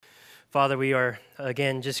Father, we are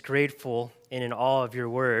again just grateful and in awe of your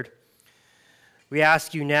word. We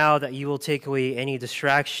ask you now that you will take away any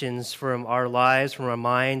distractions from our lives, from our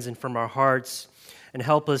minds, and from our hearts, and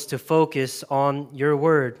help us to focus on your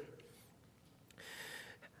word.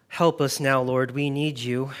 Help us now, Lord. We need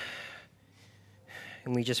you.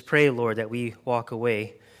 And we just pray, Lord, that we walk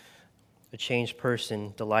away a changed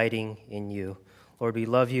person, delighting in you. Lord, we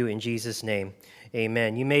love you in Jesus' name.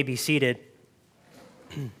 Amen. You may be seated.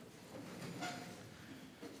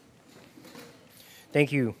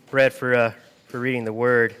 Thank you, Brett, for reading the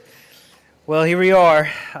word. Well, here we are,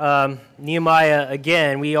 Nehemiah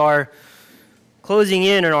again. We are closing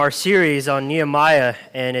in on our series on Nehemiah,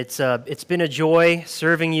 and it's been a joy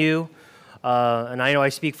serving you. And I know I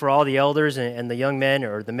speak for all the elders and the young men,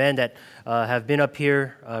 or the men that have been up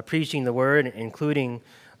here preaching the word, including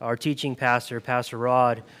our teaching pastor, Pastor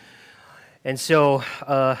Rod. And so,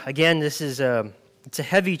 again, it's a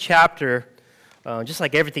heavy chapter, just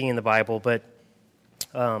like everything in the Bible, but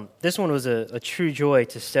this one was a true joy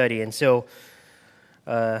to study. And so,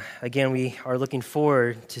 again, we are looking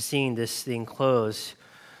forward to seeing this thing close.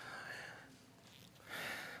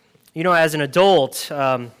 You know, as an adult,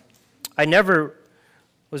 I never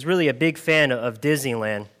was really a big fan of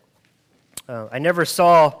Disneyland. I never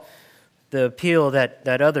saw the appeal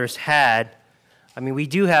that others had. I mean,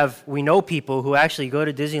 we know people who actually go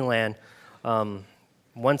to Disneyland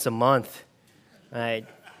once a month.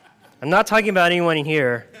 I'm not talking about anyone in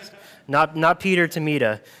here, not Peter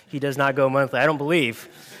Tamita. He does not go monthly, I don't believe.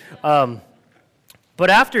 But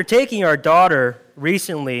after taking our daughter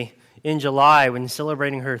recently in July when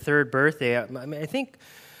celebrating her third birthday, I think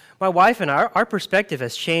my wife and our perspective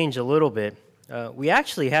has changed a little bit. We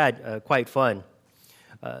actually had quite fun.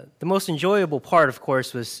 The most enjoyable part, of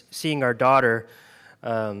course, was seeing our daughter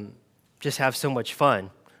just have so much fun.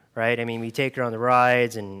 Right? I mean, we take her on the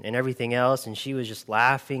rides and everything else, and she was just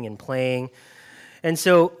laughing and playing. And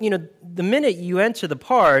so, you know, the minute you enter the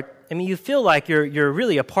park, I mean, you feel like you're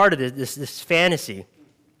really a part of this fantasy.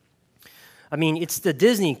 I mean, it's the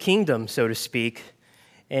Disney kingdom, so to speak,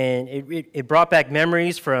 and it brought back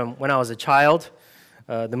memories from when I was a child.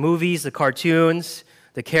 The movies, the cartoons,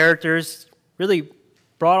 the characters really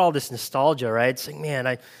brought all this nostalgia, right? It's like, man,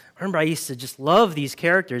 I remember I used to just love these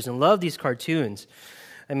characters and love these cartoons.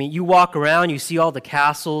 I mean, you walk around, you see all the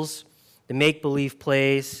castles, the make-believe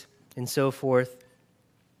plays, and so forth.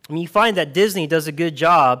 I mean, you find that Disney does a good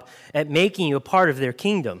job at making you a part of their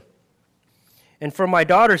kingdom. And for my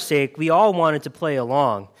daughter's sake, we all wanted to play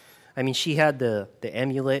along. I mean, she had the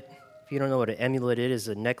amulet. If you don't know what an amulet is,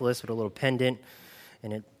 a necklace with a little pendant,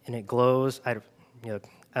 and it glows.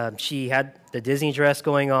 She had the Disney dress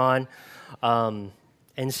going on.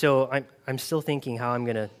 And so I'm still thinking how I'm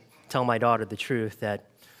going to tell my daughter the truth that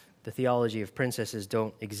the theology of princesses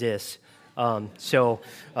don't exist. So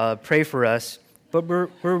pray for us. But we're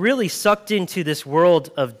really sucked into this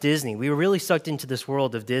world of Disney. We were really sucked into this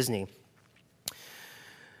world of Disney.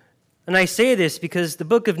 And I say this because the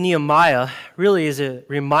book of Nehemiah really is a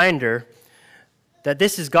reminder that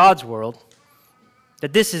this is God's world,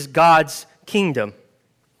 that this is God's kingdom.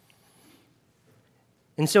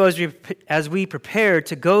 And so as we prepare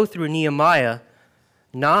to go through Nehemiah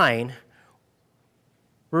 9,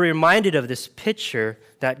 we're reminded of this picture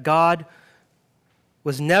that God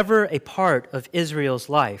was never a part of Israel's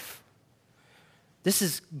life. This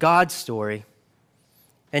is God's story,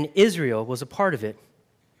 and Israel was a part of it.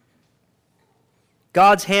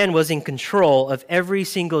 God's hand was in control of every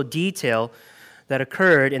single detail that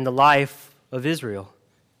occurred in the life of Israel.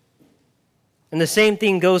 And the same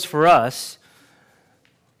thing goes for us.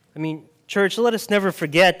 I mean, church, let us never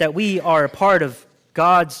forget that we are a part of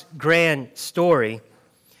God's grand story.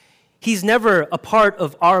 He's never a part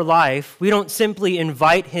of our life. We don't simply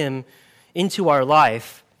invite him into our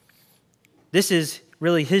life. This is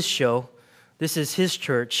really his show. This is his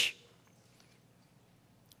church.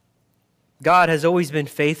 God has always been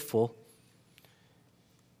faithful,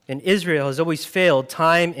 and Israel has always failed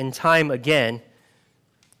time and time again.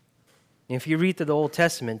 And if you read through the Old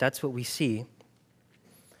Testament, that's what we see.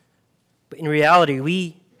 But in reality,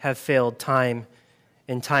 we have failed time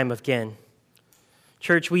and time again.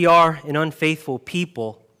 Church, we are an unfaithful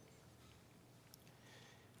people.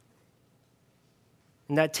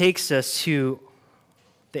 And that takes us to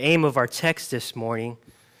the aim of our text this morning.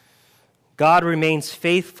 God remains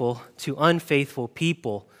faithful to unfaithful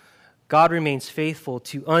people. God remains faithful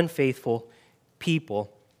to unfaithful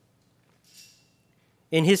people.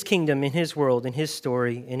 In his kingdom, in his world, in his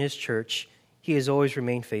story, in his church, he has always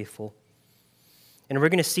remained faithful. And we're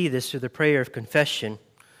going to see this through the prayer of confession.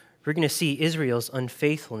 We're going to see Israel's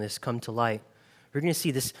unfaithfulness come to light. We're going to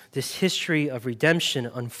see this history of redemption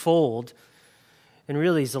unfold. And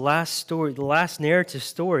really, it's the last story, the last narrative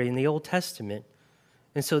story in the Old Testament.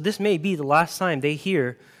 And so this may be the last time they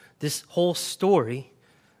hear this whole story,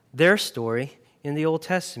 their story, in the Old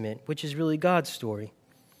Testament, which is really God's story.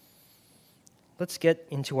 Let's get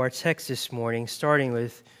into our text this morning, starting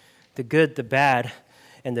with the good, the bad,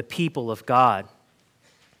 and the people of God.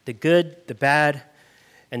 The good, the bad,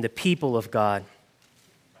 and the people of God.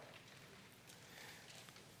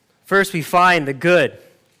 First, we find the good.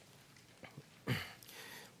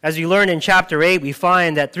 As we learn in chapter 8, we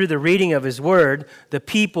find that through the reading of his word, the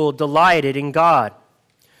people delighted in God.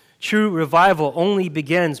 True revival only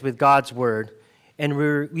begins with God's word, and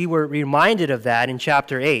we were reminded of that in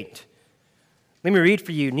chapter 8. Let me read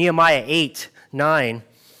for you Nehemiah 8:9.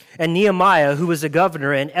 And Nehemiah, who was the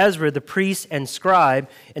governor, and Ezra, the priest and scribe,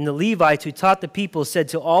 and the Levites who taught the people, said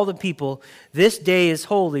to all the people, "This day is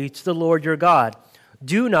holy to the Lord your God.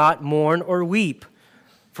 Do not mourn or weep."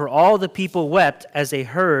 For all the people wept as they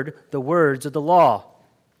heard the words of the law.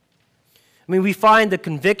 I mean, we find the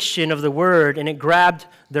conviction of the word, and it grabbed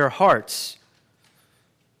their hearts.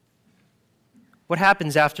 What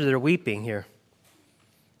happens after their weeping here?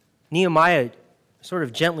 Nehemiah sort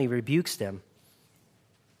of gently rebukes them.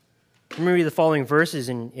 Let me read the following verses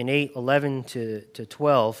in 8:11 to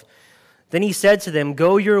 12. Then he said to them,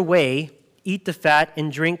 "Go your way, eat the fat,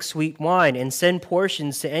 and drink sweet wine, and send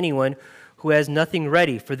portions to anyone who has nothing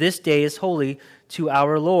ready, for this day is holy to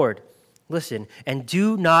our Lord. Listen, and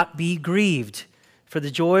do not be grieved, for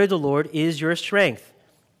the joy of the Lord is your strength."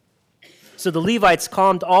 So the Levites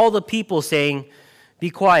calmed all the people, saying, "Be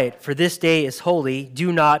quiet, for this day is holy,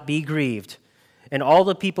 do not be grieved." And all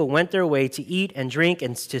the people went their way to eat and drink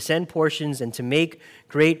and to send portions and to make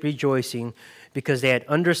great rejoicing, because they had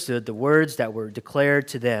understood the words that were declared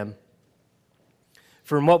to them.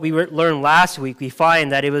 From what we learned last week, we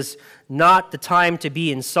find that it was not the time to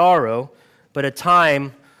be in sorrow, but a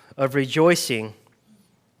time of rejoicing.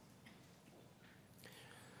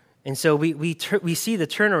 And so we see the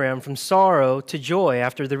turnaround from sorrow to joy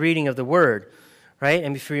after the reading of the word, right?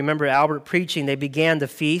 And if you remember Albert preaching, they began the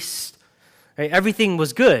feast. Right? Everything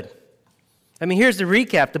was good. I mean, here's the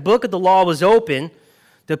recap. The book of the law was open.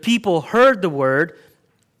 The people heard the word,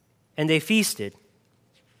 and they feasted.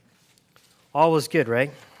 All was good,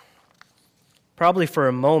 right? Probably for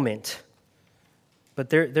a moment, but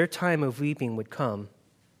their time of weeping would come.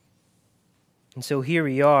 And so here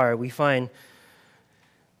we are. We find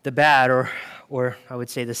the bad, or I would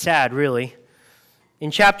say the sad, really.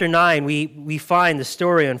 In chapter 9, we find the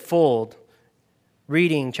story unfold.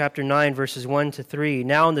 Reading chapter 9, verses 1 to 3.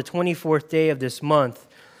 Now on the 24th day of this month,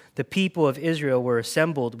 the people of Israel were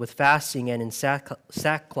assembled with fasting and in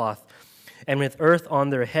sackcloth and with earth on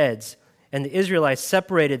their heads. And the Israelites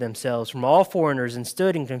separated themselves from all foreigners and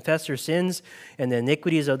stood and confessed their sins and the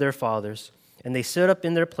iniquities of their fathers. And they stood up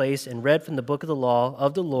in their place and read from the book of the law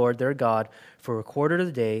of the Lord their God for a quarter of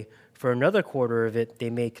the day. For another quarter of it, they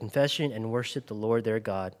made confession and worshiped the Lord their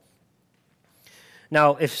God.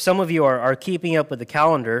 Now, if some of you are keeping up with the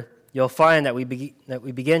calendar, you'll find that we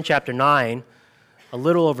begin chapter 9 a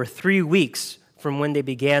little over 3 weeks from when they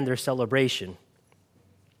began their celebration.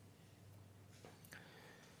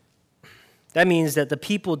 That means that the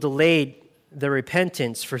people delayed their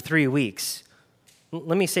repentance for 3 weeks.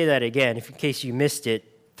 Let me say that again, in case you missed it.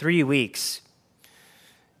 3 weeks.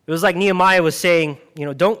 It was like Nehemiah was saying,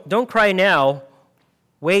 don't cry now.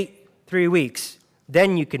 Wait 3 weeks.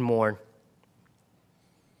 Then you can mourn.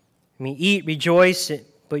 I mean, eat, rejoice,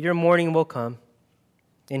 but your mourning will come.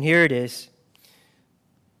 And here it is.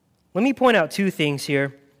 Let me point out 2 things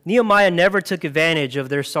here. Nehemiah never took advantage of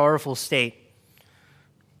their sorrowful state.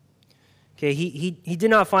 Okay, he did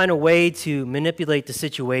not find a way to manipulate the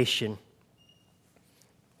situation.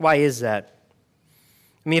 Why is that?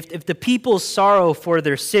 I mean, if the people's sorrow for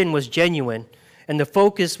their sin was genuine and the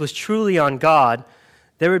focus was truly on God,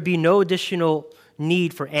 there would be no additional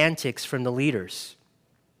need for antics from the leaders.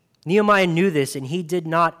 Nehemiah knew this, and he did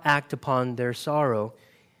not act upon their sorrow.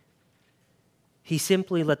 He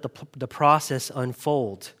simply let the process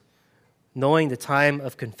unfold, knowing the time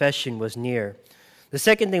of confession was near. The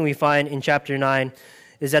second thing we find in chapter 9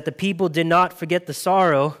 is that the people did not forget the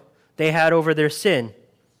sorrow they had over their sin.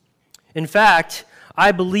 In fact,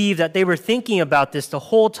 I believe that they were thinking about this the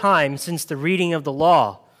whole time since the reading of the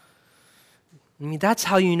law. I mean, that's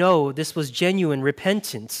how you know this was genuine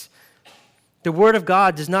repentance. The Word of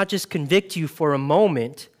God does not just convict you for a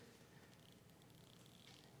moment.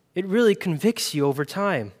 It really convicts you over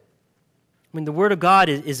time. I mean, the Word of God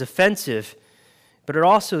is offensive, but it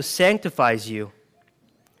also sanctifies you.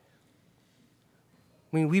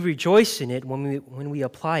 We rejoice in it when we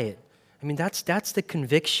apply it. I mean, that's the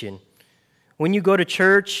conviction. When you go to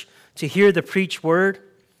church to hear the preached word,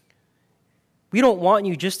 we don't want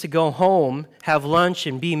you just to go home, have lunch,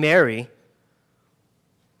 and be merry.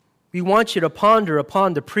 We want you to ponder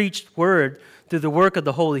upon the preached word through the work of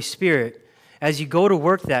the Holy Spirit as you go to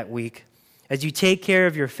work that week, as you take care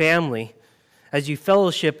of your family, as you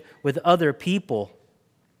fellowship with other people.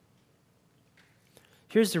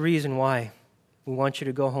 Here's the reason why we want you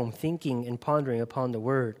to go home thinking and pondering upon the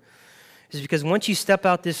word. It's because once you step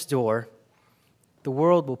out this door, the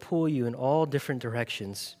world will pull you in all different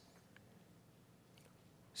directions.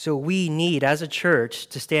 So we need, as a church,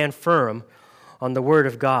 to stand firm on the Word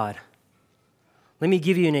of God. Let me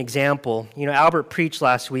give you an example. Albert preached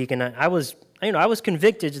last week, and I was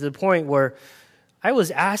convicted to the point where I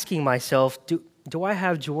was asking myself, do I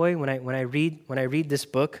have joy when I read this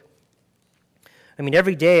book? I mean,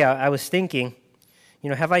 every day I was thinking,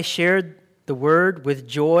 have I shared the Word with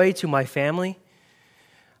joy to my family?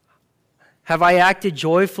 Have I acted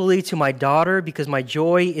joyfully to my daughter because my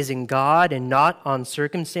joy is in God and not on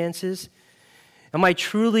circumstances? Am I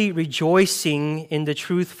truly rejoicing in the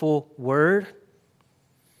truthful word?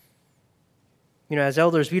 As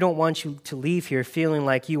elders, we don't want you to leave here feeling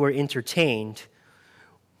like you were entertained.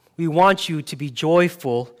 We want you to be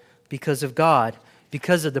joyful because of God,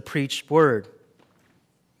 because of the preached word.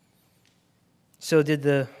 So did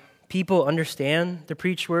the people understand the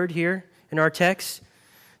preached word here in our text?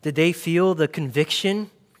 Did they feel the conviction?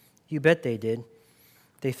 You bet they did.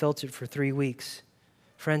 They felt it for 3 weeks.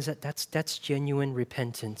 Friends, that's genuine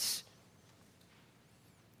repentance.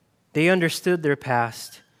 They understood their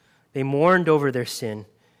past. They mourned over their sin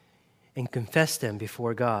and confessed them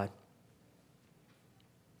before God.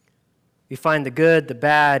 We find the good, the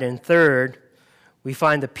bad, and third, we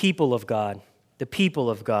find the people of God, the people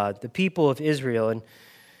of God, the people of Israel. And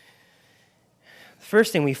the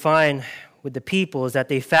first thing we find with the people is that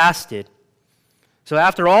they fasted. So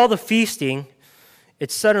after all the feasting, it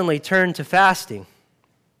suddenly turned to fasting.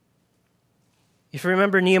 If you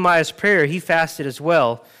remember Nehemiah's prayer, he fasted as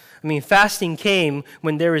well. I mean, fasting came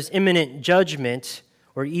when there was imminent judgment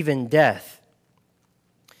or even death.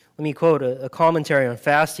 Let me quote a commentary on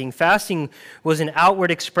fasting. Fasting was an outward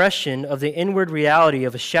expression of the inward reality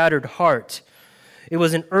of a shattered heart. It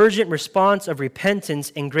was an urgent response of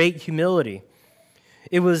repentance and great humility.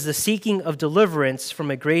 It was the seeking of deliverance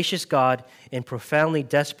from a gracious God in profoundly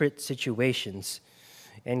desperate situations.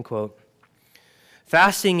 End quote.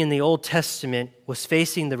 Fasting in the Old Testament was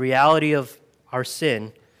facing the reality of our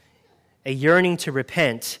sin, a yearning to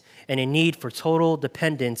repent, and a need for total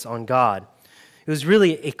dependence on God. It was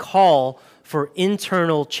really a call for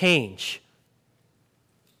internal change.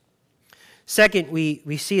 Second,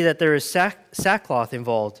 we see that there is sackcloth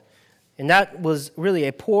involved. And that was really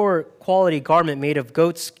a poor quality garment made of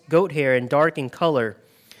goat hair and dark in color.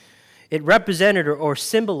 It represented or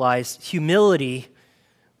symbolized humility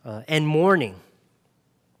and mourning.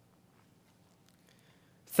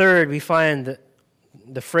 Third, we find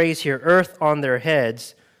the phrase here, earth on their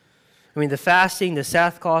heads. I mean, the fasting, the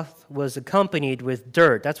sackcloth was accompanied with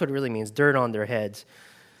dirt. That's what it really means, dirt on their heads.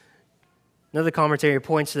 Another commentary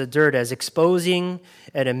points to the dirt as exposing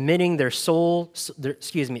and admitting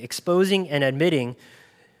exposing and admitting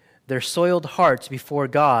their soiled hearts before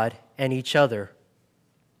God and each other.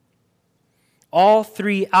 All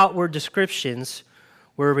three outward descriptions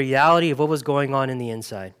were a reality of what was going on in the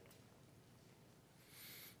inside.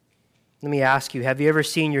 Let me ask you, have you ever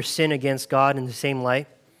seen your sin against God in the same light?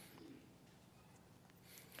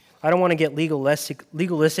 I don't want to get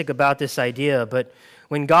legalistic about this idea, but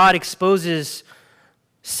when God exposes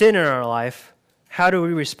sin in our life, how do we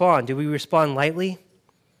respond? Do we respond lightly?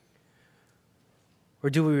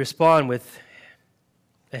 Or do we respond with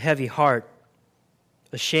a heavy heart,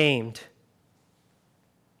 ashamed,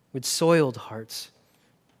 with soiled hearts?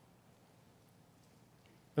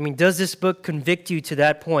 I mean, does this book convict you to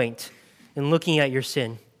that point in looking at your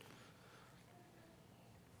sin?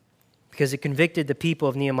 Because it convicted the people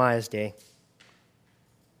of Nehemiah's day.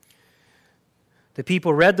 The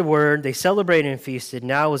people read the word, they celebrated and feasted.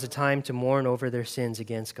 Now was the time to mourn over their sins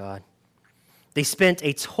against God. They spent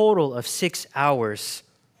a total of 6 hours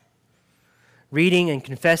reading and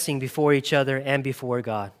confessing before each other and before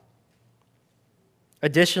God.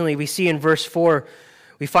 Additionally, we see in verse 4,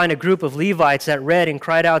 we find a group of Levites that read and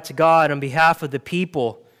cried out to God on behalf of the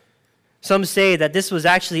people. Some say that this was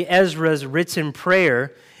actually Ezra's written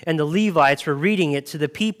prayer, and the Levites were reading it to the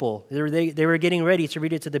people. They were getting ready to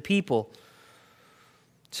read it to the people.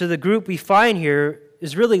 So the group we find here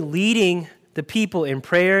is really leading the people in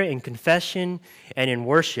prayer, in confession, and in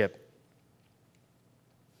worship.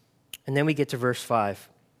 And then we get to verse 5.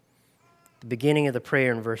 The beginning of the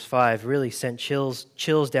prayer in verse 5 really sent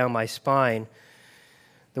chills down my spine.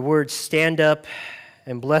 The words, stand up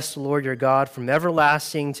and bless the Lord your God from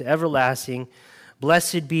everlasting to everlasting.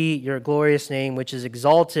 Blessed be your glorious name, which is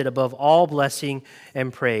exalted above all blessing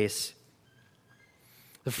and praise.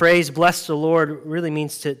 The phrase, bless the Lord, really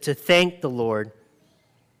means to thank the Lord.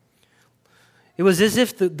 It was as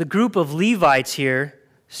if the group of Levites here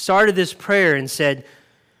started this prayer and said,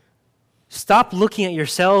 stop looking at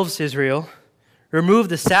yourselves, Israel. Remove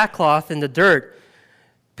the sackcloth and the dirt,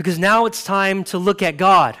 because now it's time to look at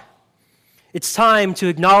God. It's time to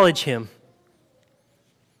acknowledge Him.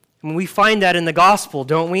 And we find that in the gospel,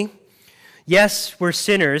 don't we? Yes, we're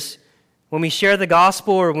sinners. When we share the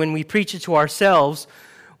gospel or when we preach it to ourselves,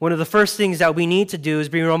 one of the first things that we need to do is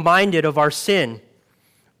be reminded of our sin.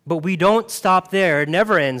 But we don't stop there. It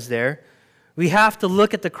never ends there. We have to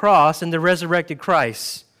look at the cross and the resurrected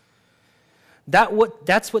Christ.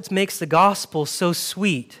 That's what makes the gospel so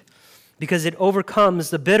sweet, because it overcomes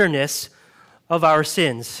the bitterness of our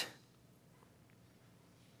sins.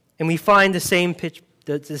 And we find the same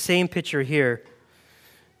picture here.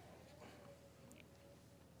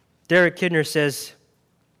 Derek Kidner says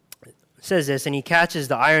this, and he catches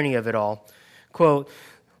the irony of it all. Quote,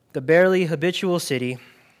 the barely habitual city,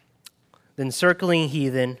 the encircling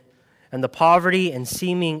heathen, and the poverty and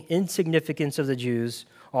seeming insignificance of the Jews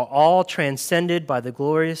are all transcended by the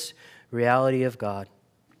glorious reality of God.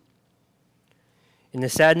 In the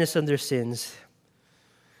sadness of their sins,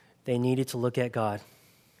 they needed to look at God.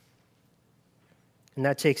 And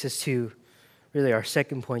that takes us to really our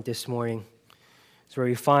second point this morning. It's where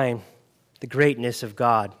we find the greatness of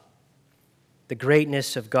God. The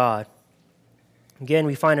greatness of God. Again,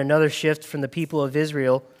 we find another shift from the people of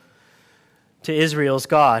Israel to Israel's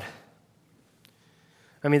God.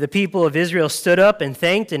 The people of Israel stood up and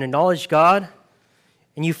thanked and acknowledged God.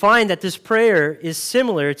 And you find that this prayer is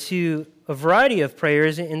similar to a variety of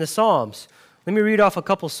prayers in the Psalms. Let me read off a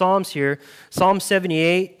couple Psalms here. Psalm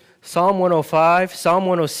 78, Psalm 105, Psalm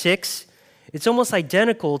 106. It's almost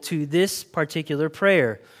identical to this particular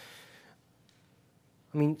prayer.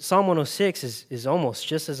 Psalm 106 is almost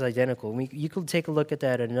just as identical. You could take a look at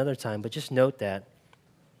that at another time, but just note that.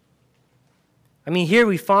 Here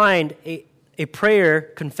we find a prayer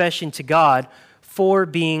confession to God for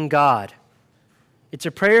being God. It's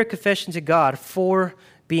a prayer confession to God for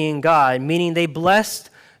being God, meaning they blessed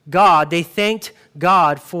God, they thanked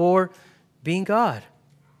God for being God.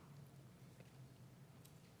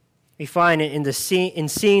 We find in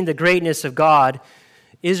seeing the greatness of God,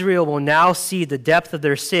 Israel will now see the depth of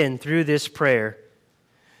their sin through this prayer.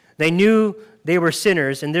 They knew they were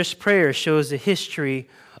sinners, and this prayer shows the history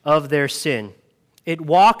of their sin. It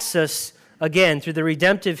walks us again through the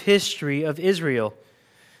redemptive history of Israel.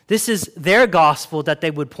 This is their gospel that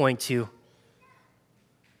they would point to.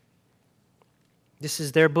 This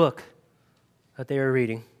is their book that they were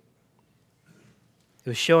reading. It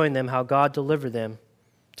was showing them how God delivered them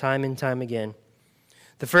time and time again.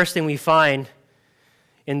 The first thing we find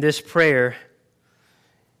in this prayer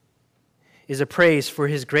is a praise for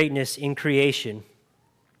His greatness in creation.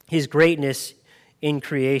 His greatness in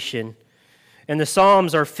creation. And the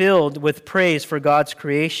Psalms are filled with praise for God's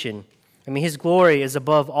creation. His glory is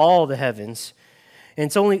above all the heavens. And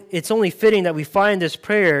it's only fitting that we find this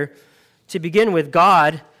prayer to begin with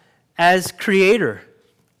God as creator.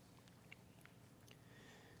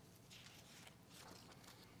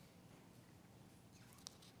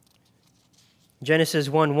 Genesis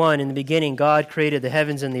 1:1, in the beginning, God created the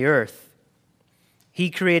heavens and the earth. He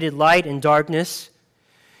created light and darkness.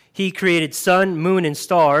 He created sun, moon, and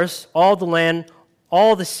stars, all the land,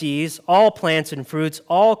 all the seas, all plants and fruits,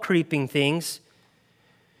 all creeping things.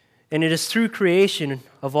 And it is through creation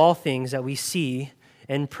of all things that we see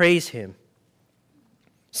and praise Him.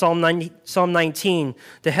 Psalm 19,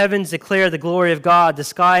 the heavens declare the glory of God. The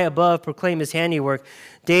sky above proclaim His handiwork.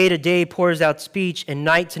 Day to day pours out speech, and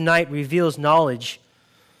night to night reveals knowledge.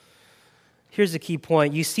 Here's the key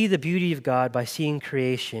point. You see the beauty of God by seeing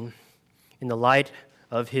creation in the light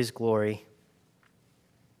of His glory.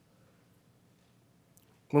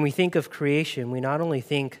 When we think of creation, we not only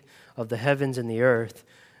think of the heavens and the earth,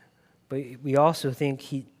 but we also think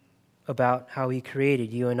about how He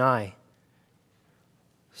created you and I.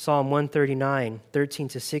 Psalm 139,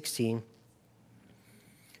 13-16.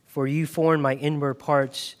 For you formed my inward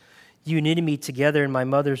parts. You knitted me together in my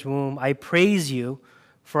mother's womb. I praise you,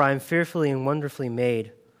 for I am fearfully and wonderfully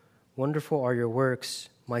made. Wonderful are your works.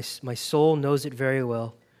 My soul knows it very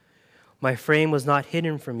well. My frame was not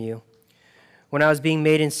hidden from you. When I was being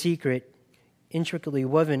made in secret, intricately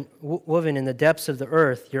woven in the depths of the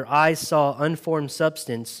earth. Your eyes saw unformed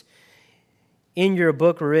substance. In your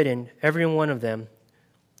book were written, every one of them,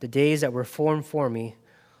 the days that were formed for me,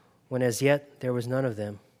 when as yet there was none of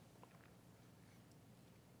them.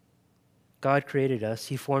 God created us.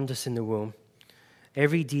 He formed us in the womb.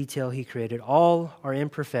 Every detail He created, all our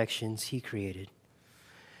imperfections He created.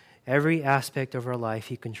 Every aspect of our life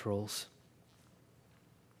He controls.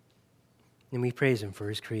 And we praise Him for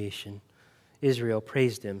His creation. Israel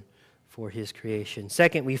praised Him for His creation.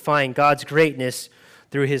 Second, we find God's greatness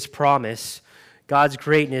through His promise. God's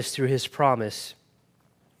greatness through His promise.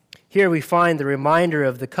 Here we find the reminder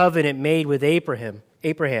of the covenant made with Abraham.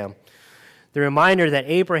 The reminder that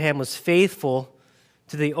Abraham was faithful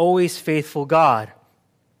to the always faithful God.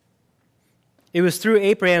 It was through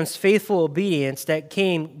Abraham's faithful obedience that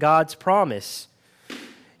came God's promise.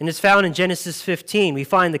 And it's found in Genesis 15. We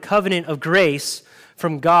find the covenant of grace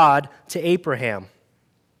from God to Abraham.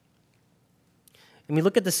 And we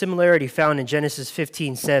look at the similarity found in Genesis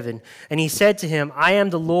 15:7. And he said to him, I am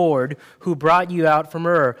the Lord who brought you out from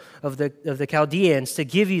Ur of the Chaldeans to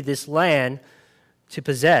give you this land to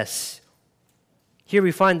possess. Here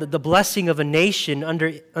we find the blessing of a nation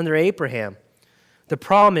under Abraham. The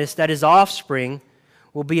promise that his offspring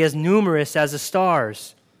will be as numerous as the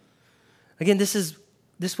stars. Again,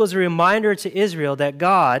 this was a reminder to Israel that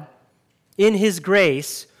God, in His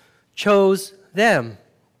grace, chose them.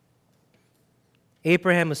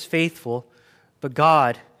 Abraham was faithful, but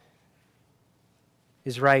God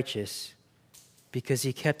is righteous because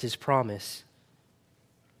He kept His promise.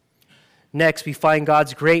 Next, we find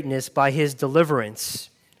God's greatness by His deliverance.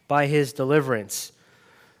 By His deliverance.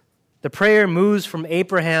 The prayer moves from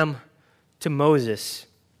Abraham to Moses.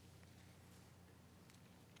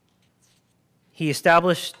 He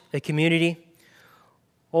established a community,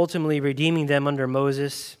 ultimately redeeming them under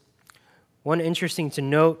Moses. One interesting to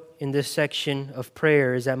note in this section of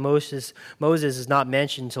prayer is that Moses is not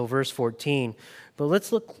mentioned until verse 14. But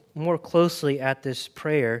let's look more closely at this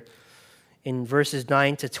prayer in verses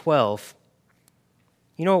 9 to 12.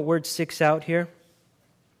 You know what word sticks out here?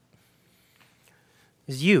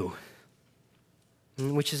 Is you,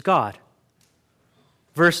 which is God.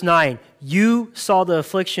 Verse 9, you saw the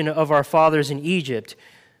affliction of our fathers in Egypt.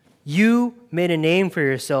 You made a name for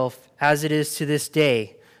yourself as it is to this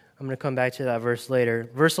day. I'm going to come back to that verse later.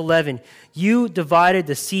 Verse 11, you divided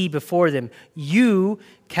the sea before them. You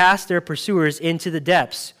cast their pursuers into the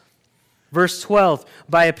depths. Verse 12,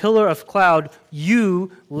 by a pillar of cloud,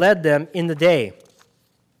 you led them in the day.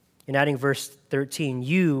 And adding verse 13,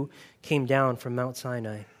 you came down from Mount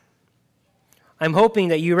Sinai. I'm hoping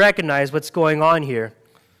that you recognize what's going on here.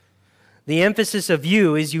 The emphasis of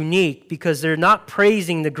you is unique because they're not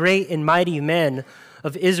praising the great and mighty men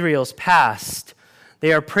of Israel's past.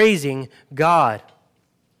 They are praising God.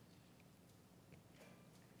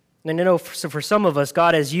 And I know for some of us,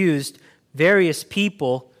 God has used various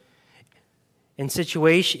people in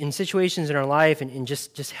situations in our life and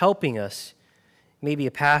just helping us. Maybe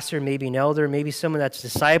a pastor, maybe an elder, maybe someone that's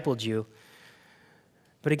discipled you.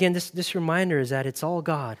 But again, this reminder is that it's all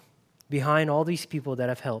God behind all these people that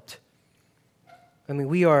have helped. I mean,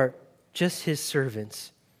 we are just His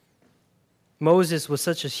servants. Moses was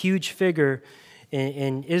such a huge figure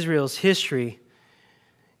in Israel's history,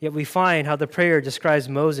 yet we find how the prayer describes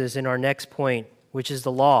Moses in our next point, which is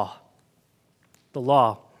the law. The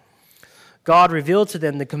law. God revealed to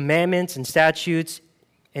them the commandments and statutes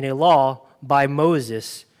and a law by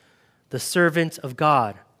Moses, the servant of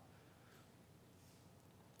God.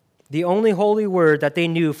 The only holy word that they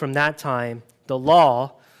knew from that time, the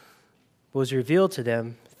law, was revealed to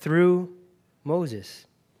them through Moses.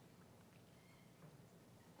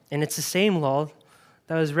 And it's the same law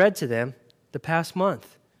that was read to them the past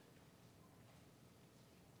month.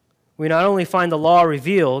 We not only find the law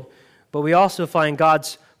revealed, but we also find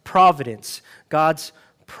God's providence. God's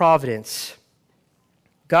providence.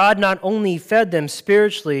 God not only fed them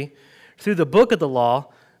spiritually through the book of the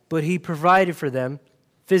law, but He provided for them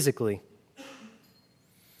physically.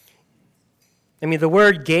 I mean, the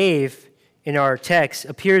word gave in our text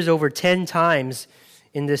appears over 10 times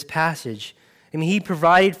in this passage. I mean, He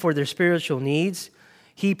provided for their spiritual needs.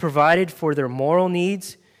 He provided for their moral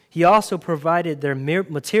needs. He also provided their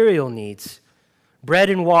material needs, bread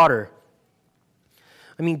and water.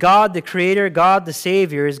 I mean, God the Creator, God the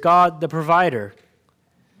Savior, is God the provider.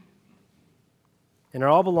 And it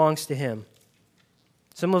all belongs to Him.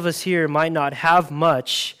 Some of us here might not have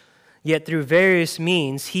much, yet through various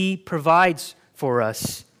means, He provides for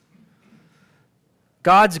us.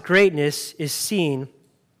 God's greatness is seen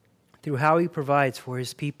through how He provides for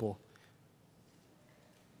His people.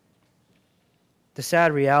 The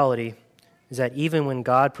sad reality is that even when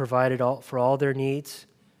God provided for all their needs,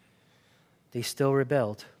 they still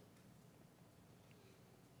rebelled.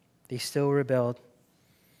 They still rebelled.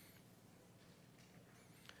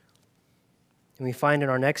 And we find in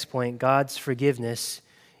our next point God's forgiveness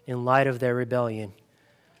in light of their rebellion.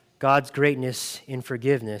 God's greatness in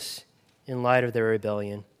forgiveness in light of their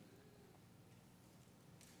rebellion.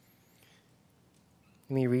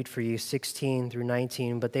 Let me read for you 16 through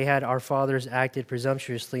 19. But they had, our fathers acted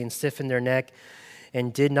presumptuously and stiffened their neck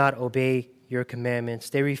and did not obey your commandments.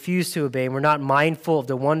 They refused to obey and were not mindful of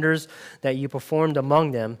the wonders that you performed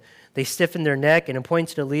among them. They stiffened their neck and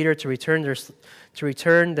appointed a leader to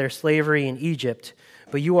return their slavery in Egypt.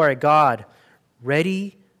 But you are a God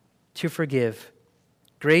ready to forgive,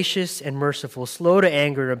 gracious and merciful, slow to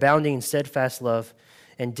anger, abounding in steadfast love,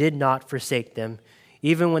 and did not forsake them,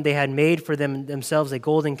 even when they had made for themselves a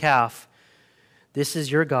golden calf. This is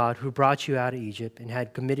your God who brought you out of Egypt and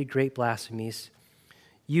had committed great blasphemies.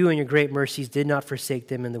 You and your great mercies did not forsake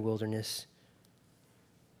them in the wilderness.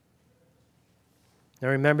 Now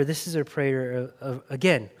remember, this is a prayer of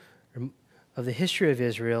the history of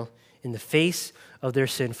Israel in the face of their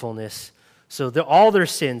sinfulness. So all their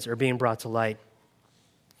sins are being brought to light.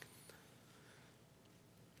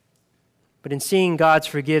 But in seeing God's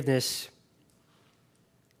forgiveness,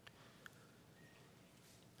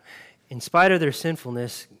 in spite of their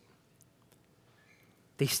sinfulness,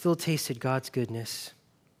 they still tasted God's goodness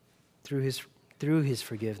through his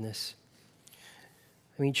forgiveness.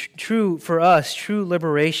 I mean, true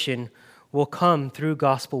liberation will come through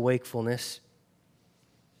gospel wakefulness.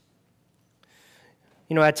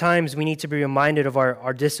 You know, at times we need to be reminded of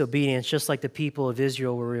our disobedience, just like the people of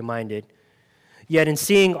Israel were reminded. Yet in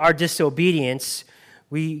seeing our disobedience,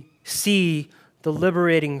 we see the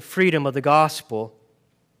liberating freedom of the gospel.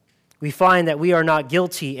 We find that we are not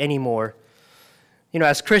guilty anymore. You know,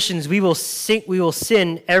 as Christians, we will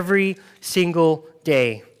sin every single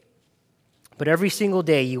day. But every single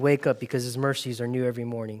day you wake up because his mercies are new every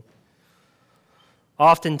morning.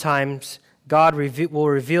 Oftentimes, God will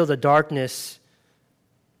reveal the darkness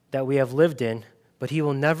that we have lived in, but he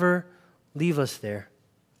will never leave us there.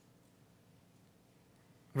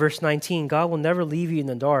 Verse 19, God will never leave you in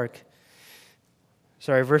the dark.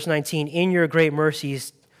 Verse 19, in your great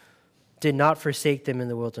mercies did not forsake them in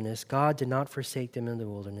the wilderness. God did not forsake them in the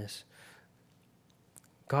wilderness.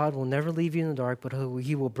 God will never leave you in the dark, but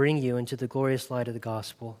he will bring you into the glorious light of the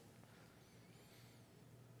gospel.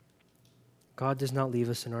 God does not leave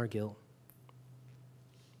us in our guilt.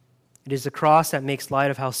 It is the cross that makes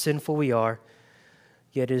light of how sinful we are,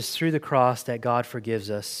 yet it is through the cross that God forgives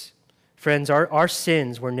us. Friends, our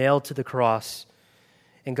sins were nailed to the cross,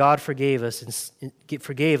 and God forgave us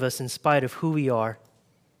in spite of who we are.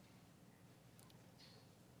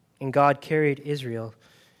 And God carried Israel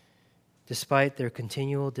despite their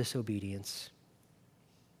continual disobedience.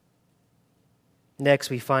 Next,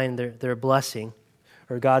 we find their blessing,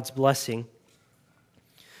 or God's blessing.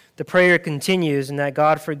 The prayer continues in that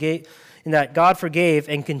God forgave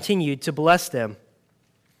and continued to bless them.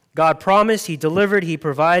 God promised, he delivered, he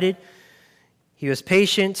provided, he was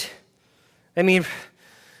patient. I mean,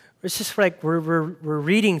 it's just like we're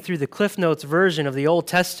reading through the Cliff Notes version of the Old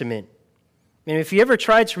Testament. And if you ever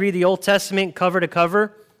tried to read the Old Testament cover to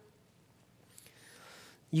cover,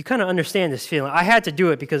 you kind of understand this feeling. I had to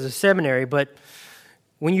do it because of seminary, but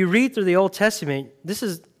when you read through the Old Testament, this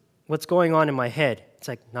is what's going on in my head. It's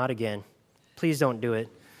like, not again. Please don't do it.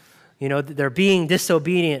 You know, they're being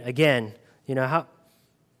disobedient again. You know,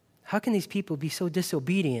 how can these people be so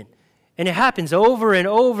disobedient? And it happens over and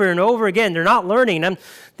over and over again. They're not learning. And I'm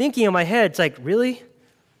thinking in my head, it's like, really?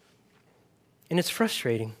 And it's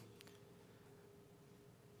frustrating.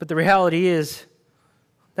 But the reality is,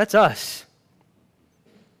 that's us.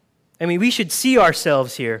 I mean, we should see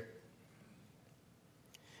ourselves here.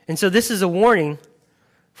 And so this is a warning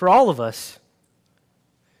for all of us.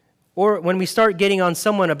 Or when we start getting on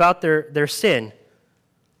someone about their sin.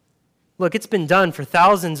 Look, it's been done for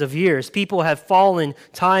thousands of years. People have fallen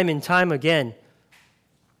time and time again.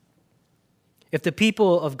 If the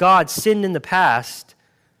people of God sinned in the past,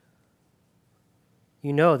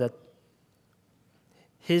 you know that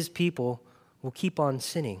his people will keep on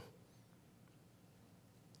sinning.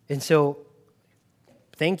 And so,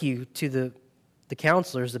 thank you to the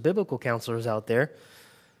counselors, the biblical counselors out there.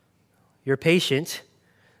 You're patient,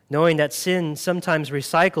 knowing that sin sometimes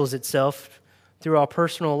recycles itself through our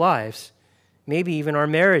personal lives, maybe even our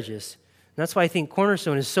marriages. And that's why I think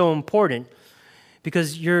Cornerstone is so important,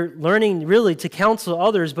 because you're learning really to counsel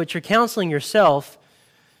others, but you're counseling yourself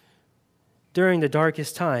during the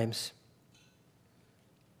darkest times.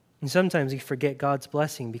 And sometimes we forget God's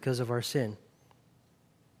blessing because of our sin.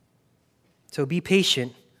 So be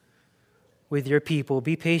patient with your people.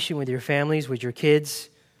 Be patient with your families, with your kids.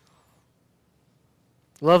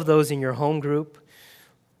 Love those in your home group.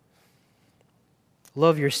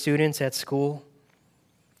 Love your students at school.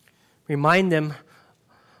 Remind them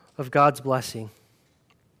of God's blessing.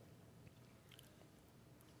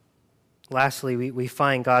 Lastly, we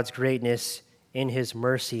find God's greatness in His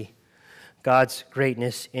mercy. God's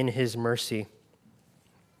greatness in His mercy.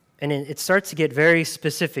 And it starts to get very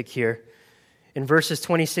specific here. In verses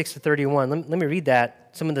 26 to 31, let me read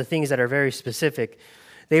that, some of the things that are very specific.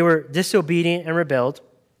 They were disobedient and rebelled.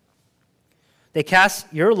 They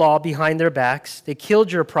cast your law behind their backs. They killed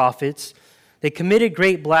your prophets. They committed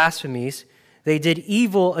great blasphemies. They did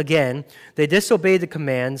evil again. They disobeyed the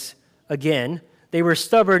commands again. They were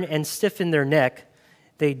stubborn and stiffened their neck.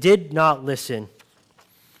 They did not listen.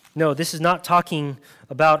 No, this is not talking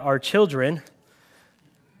about our children.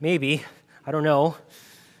 Maybe, I don't know.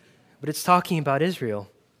 But it's talking about Israel.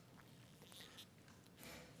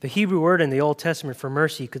 The Hebrew word in the Old Testament for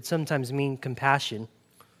mercy could sometimes mean compassion.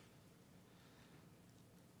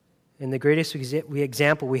 And the greatest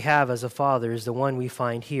example we have as a father is the one we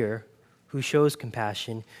find here, who shows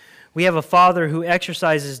compassion. We have a father who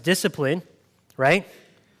exercises discipline, right?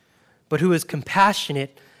 But who is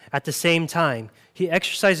compassionate at the same time. He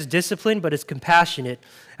exercises discipline, but is compassionate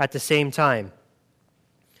at the same time.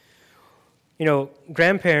 You know,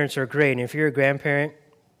 grandparents are great, and if you're a grandparent,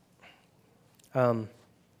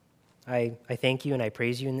 I thank you and I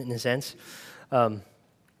praise you in a sense.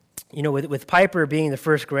 You know, with Piper being the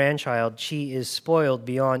first grandchild, she is spoiled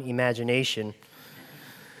beyond imagination.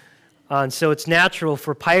 And so it's natural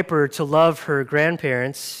for Piper to love her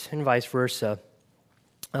grandparents and vice versa.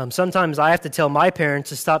 Sometimes I have to tell my parents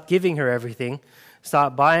to stop giving her everything,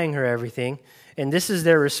 stop buying her everything, and this is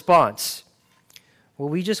their response. Well,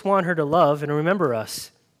 we just want her to love and remember us.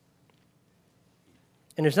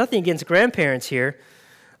 And there's nothing against grandparents here,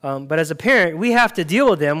 but as a parent, we have to deal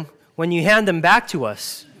with them when you hand them back to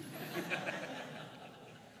us.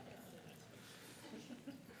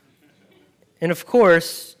 And of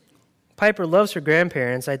course, Piper loves her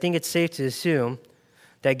grandparents. I think it's safe to assume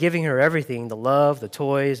that giving her everything, the love, the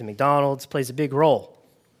toys, and McDonald's, plays a big role.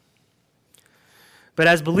 But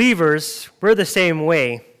as believers, we're the same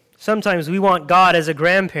way. Sometimes we want God as a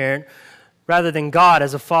grandparent rather than God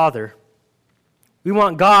as a father. We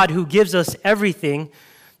want God who gives us everything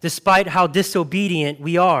despite how disobedient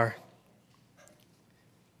we are.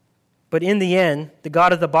 But in the end, the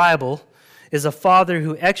God of the Bible is a father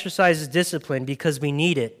who exercises discipline because we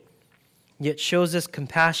need it, yet shows us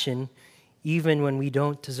compassion even when we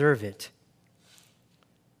don't deserve it.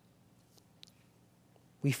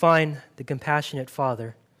 We find the compassionate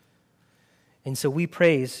Father, and so we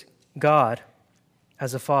praise God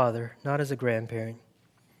as a father, not as a grandparent.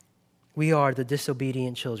 We are the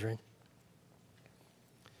disobedient children.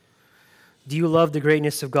 Do you love the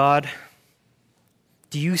greatness of God?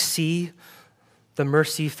 Do you see the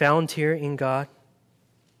mercy found here in God?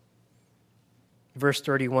 Verse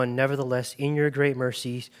 31, nevertheless, in your great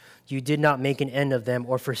mercies, you did not make an end of them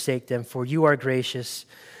or forsake them, for you are gracious,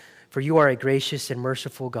 for you are a gracious and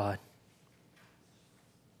merciful God.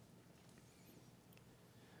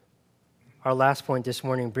 Our last point this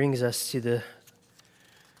morning brings us to the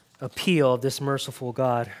appeal of this merciful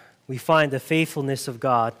God. We find the faithfulness of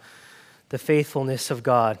God, the faithfulness of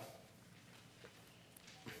God.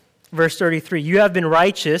 Verse 33, you have been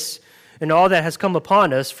righteous in all that has come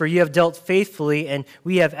upon us, for you have dealt faithfully and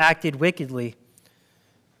we have acted wickedly.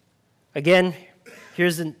 Again,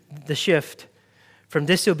 here's the shift from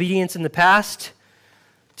disobedience in the past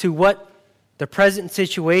to what the present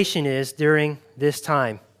situation is during this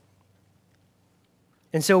time.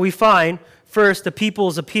 And so we find, first, the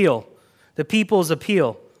people's appeal. The people's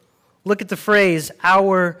appeal. Look at the phrase,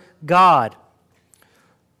 our God.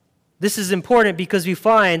 This is important because we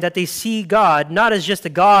find that they see God not as just the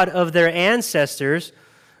God of their ancestors,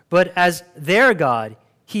 but as their God.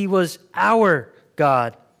 He was our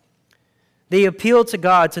God. They appeal to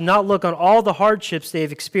God to not look on all the hardships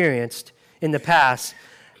they've experienced in the past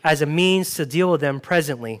as a means to deal with them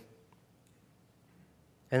presently.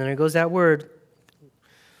 And then there goes that word,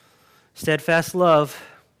 steadfast love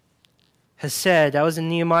has said, that was in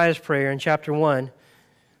Nehemiah's prayer in chapter 1,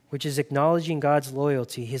 which is acknowledging God's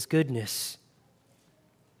loyalty, His goodness.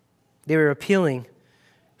 They were appealing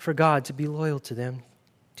for God to be loyal to them,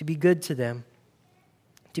 to be good to them,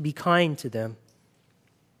 to be kind to them.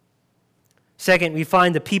 Second, we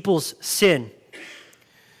find the people's sin.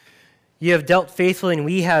 You have dealt faithfully and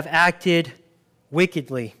we have acted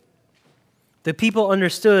wickedly. The people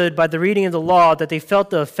understood by the reading of the law that they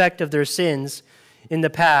felt the effect of their sins in the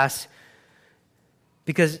past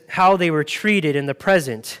because how they were treated in the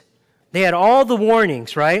present. They had all the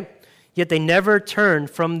warnings, right? Yet they never turned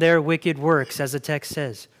from their wicked works, as the text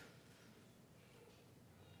says.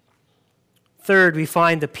 Third, we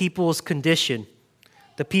find the people's condition.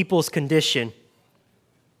 The people's condition.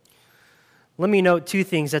 Let me note two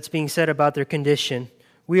things that's being said about their condition.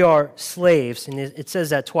 We are slaves, and it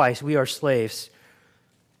says that twice. We are slaves.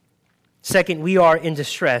 Second, we are in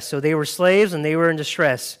distress. So they were slaves and they were in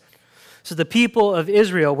distress. So the people of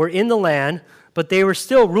Israel were in the land, but they were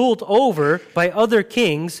still ruled over by other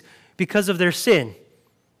kings because of their sin.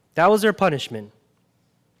 That was their punishment.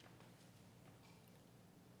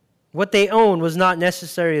 What they owned was not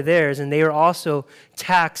necessarily theirs, and they were also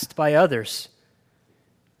taxed by others.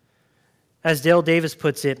 As Dale Davis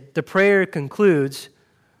puts it, the prayer concludes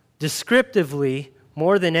descriptively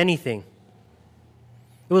more than anything.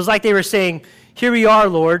 It was like they were saying, here we are,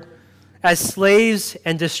 Lord, as slaves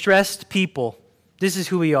and distressed people. This is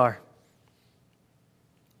who we are.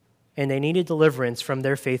 And they needed deliverance from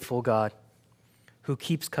their faithful God, who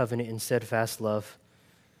keeps covenant and steadfast love.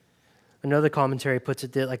 Another commentary puts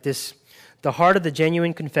it like this: the heart of the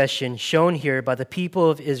genuine confession shown here by the people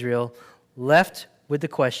of Israel is left with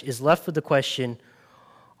the question,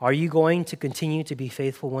 are you going to continue to be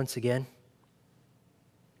faithful once again?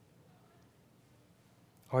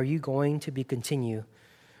 Are you going to continue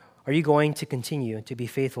to be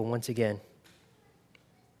faithful once again?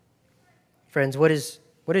 Friends, what is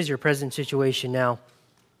your present situation now?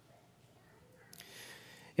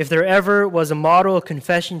 If there ever was a model of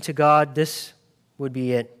confession to God, this would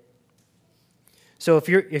be it. So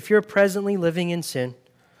if you're presently living in sin,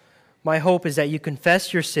 my hope is that you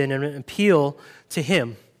confess your sin and appeal to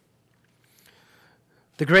Him.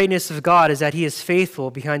 The greatness of God is that He is faithful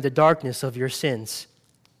behind the darkness of your sins.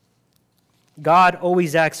 God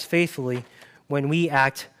always acts faithfully when we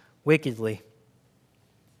act wickedly.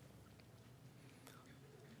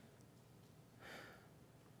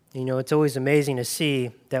 You know, it's always amazing to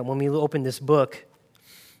see that when we open this book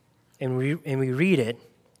and we read it,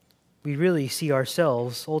 we really see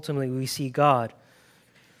ourselves. Ultimately, we see God.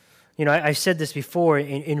 You know, I've said this before,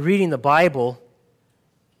 in reading the Bible,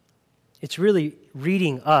 it's really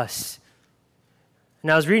reading us.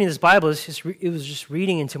 And I was reading this Bible, it was just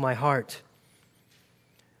reading into my heart.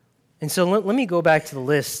 And so let me go back to the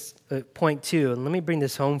list, point 2, and let me bring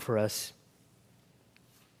this home for us.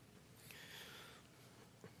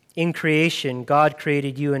 In creation, God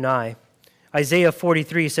created you and I. Isaiah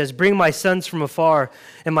 43 says, "Bring my sons from afar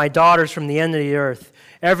and my daughters from the end of the earth,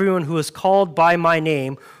 everyone who is called by my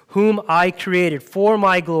name, whom I created for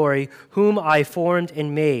my glory, whom I formed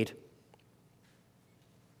and made."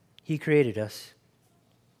 He created us.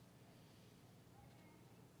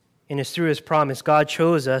 And it's through His promise, God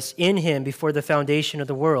chose us in Him before the foundation of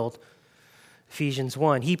the world. Ephesians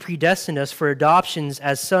 1. He predestined us for adoptions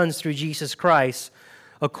as sons through Jesus Christ,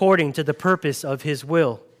 according to the purpose of His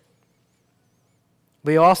will.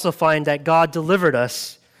 We also find that God delivered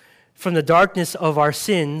us from the darkness of our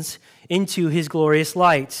sins into His glorious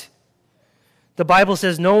light. The Bible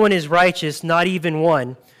says no one is righteous, not even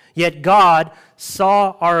one. Yet God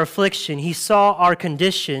saw our affliction. He saw our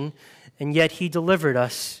condition, and yet He delivered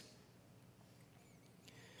us.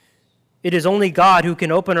 It is only God who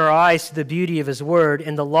can open our eyes to the beauty of His word,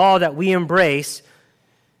 and the law that we embrace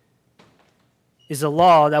is a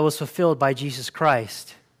law that was fulfilled by Jesus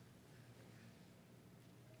Christ.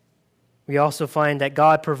 We also find that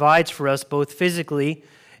God provides for us both physically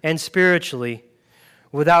and spiritually.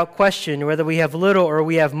 Without question, whether we have little or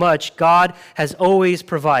we have much, God has always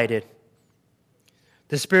provided.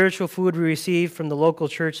 The spiritual food we receive from the local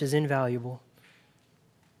church is invaluable.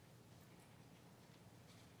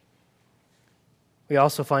 We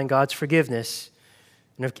also find God's forgiveness.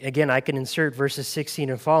 And again, I can insert verses 16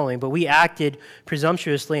 and following, but we acted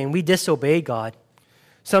presumptuously and we disobeyed God.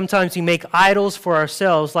 Sometimes we make idols for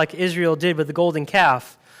ourselves like Israel did with the golden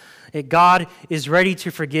calf. God is ready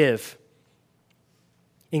to forgive.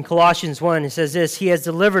 In Colossians 1, it says this: "He has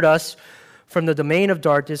delivered us from the domain of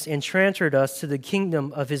darkness and transferred us to the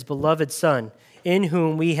kingdom of His beloved Son, in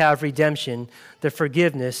whom we have redemption, the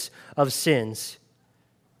forgiveness of sins."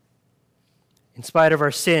 In spite of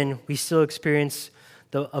our sin, we still experience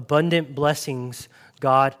the abundant blessings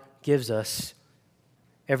God gives us.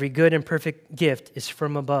 Every good and perfect gift is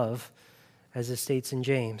from above, as it states in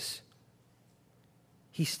James.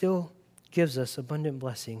 He still gives us abundant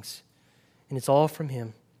blessings, and it's all from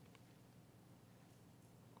Him.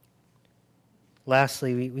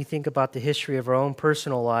 Lastly, we think about the history of our own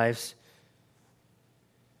personal lives.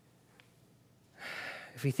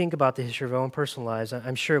 if we think about the history of our own personal lives,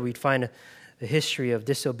 I'm sure we'd find a history of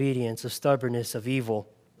disobedience, of stubbornness, of evil.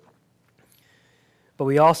 But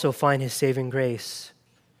we also find his saving grace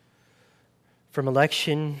from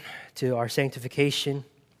election to our sanctification.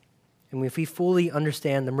 And if we fully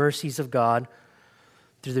understand the mercies of God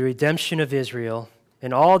through the redemption of Israel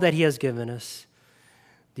and all that he has given us,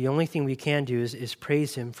 the only thing we can do is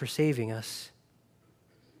praise him for saving us.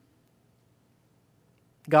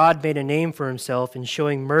 God made a name for himself in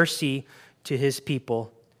showing mercy to his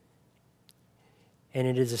people. And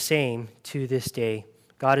it is the same to this day.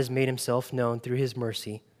 God has made himself known through his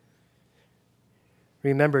mercy.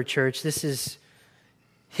 Remember, church, this is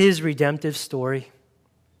his redemptive story.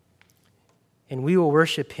 And we will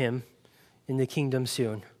worship him in the kingdom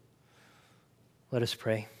soon. Let us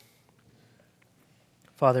pray.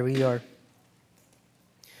 Father, we are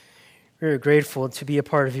grateful to be a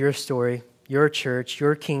part of your story, your church,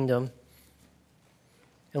 your kingdom.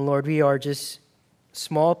 And Lord, we are just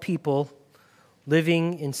small people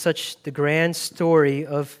living in such the grand story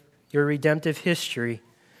of your redemptive history.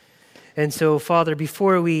 And so, Father,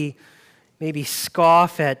 before we maybe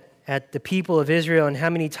scoff at the people of Israel and how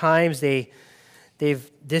many times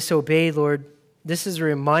they've disobeyed, Lord, this is a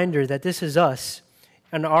reminder that this is us,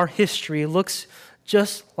 and our history looks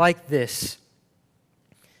just like this.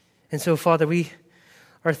 And so, Father, we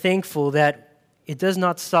are thankful that it does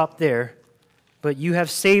not stop there, but you have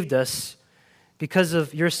saved us because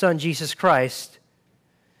of your Son, Jesus Christ.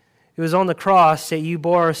 It was on the cross that you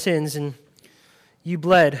bore our sins and you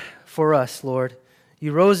bled for us, Lord.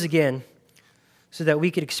 You rose again so that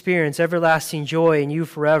we could experience everlasting joy in you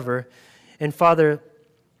forever. And Father,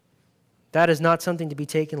 that is not something to be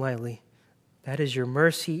taken lightly. That is your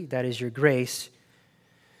mercy, that is your grace,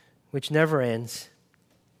 which never ends.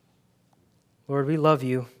 Lord, we love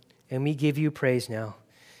you and we give you praise now.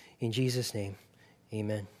 In Jesus' name,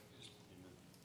 amen.